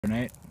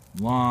Night.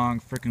 Long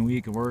freaking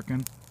week of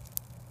working.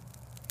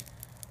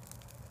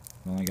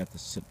 Well, I got to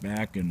sit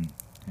back and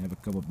have a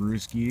couple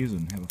brewskis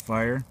and have a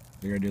fire.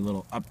 Figured I'd do a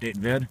little update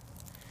vid.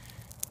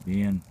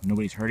 Being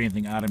nobody's heard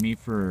anything out of me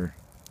for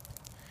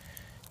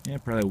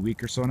probably a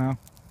week or so now.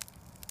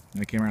 I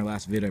can't remember the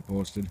last vid I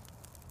posted.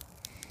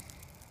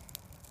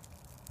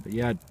 But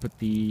yeah, I'd put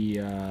the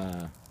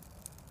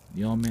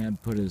old man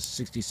put his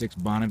 66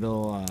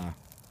 Bonneville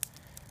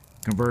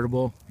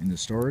convertible into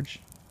storage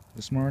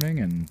this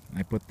morning, and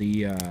I put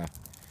the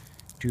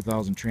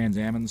 2000 Trans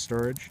Am in the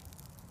storage.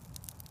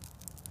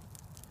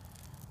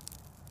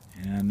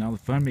 And now the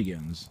fun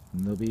begins.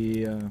 And there'll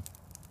be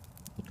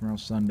tomorrow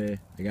Sunday.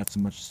 I got so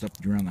much stuff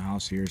to do around the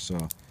house here, so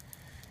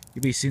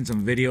you'll be seeing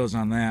some videos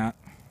on that.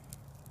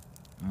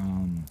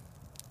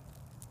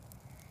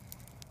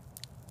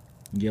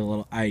 Get a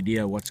little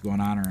idea of what's going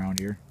on around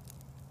here.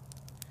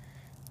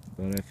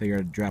 But I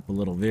figured I'd drop a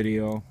little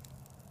video.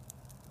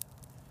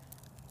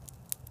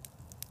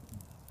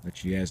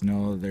 Let you guys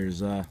know there's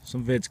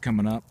some vids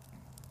coming up.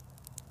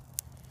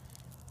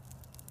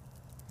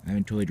 I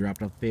haven't totally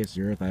dropped off the face of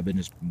the earth. I've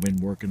been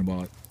working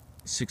about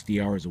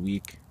 60 hours a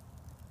week.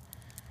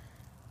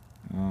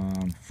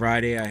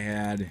 Friday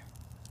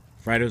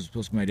was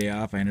supposed to be my day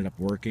off. I ended up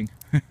working.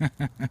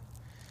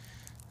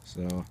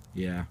 So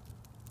yeah,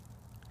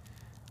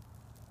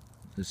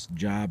 this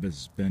job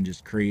has been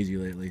just crazy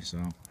lately.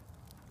 So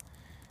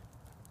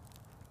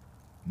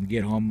I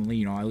get home,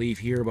 I leave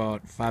here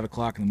about 5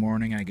 o'clock in the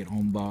morning. I get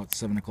home about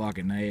 7 o'clock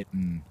at night,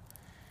 and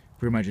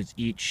pretty much it's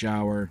eat,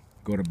 shower,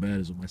 go to bed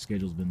is what my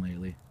schedule's been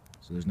lately.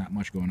 So there's not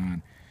much going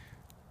on.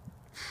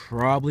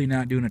 Probably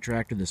not doing a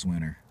tractor this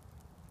winter.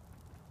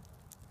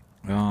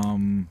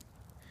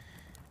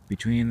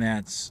 Between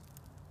the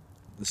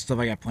stuff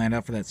I got planned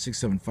out for that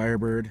 6.7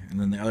 Firebird, and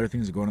then the other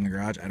things that go in the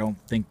garage, I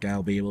don't think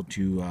I'll be able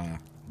to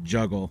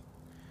juggle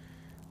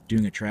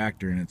doing a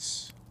tractor, and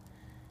it's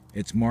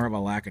more of a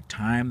lack of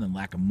time than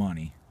lack of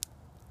money.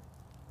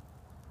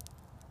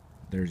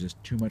 There's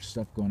just too much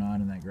stuff going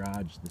on in that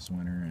garage this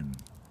winter, and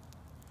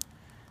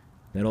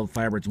that old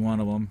Firebird's one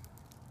of them.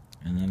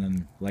 And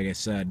then, like I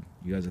said,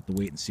 you guys have to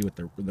wait and see what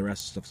the rest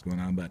of the stuff's going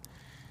on, but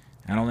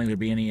I don't think there'll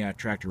be any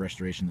tractor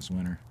restoration this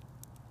winter.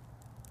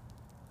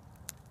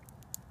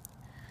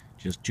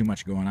 Just too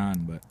much going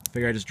on, but I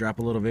figure I just drop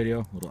a little video,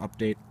 a little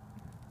update,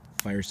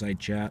 fireside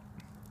chat.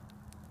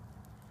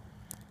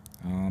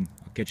 I'll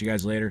catch you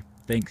guys later.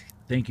 Thank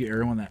you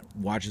everyone that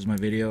watches my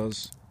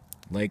videos,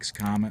 likes,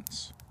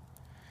 comments.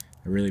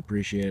 I really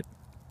appreciate it.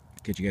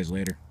 Catch you guys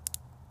later.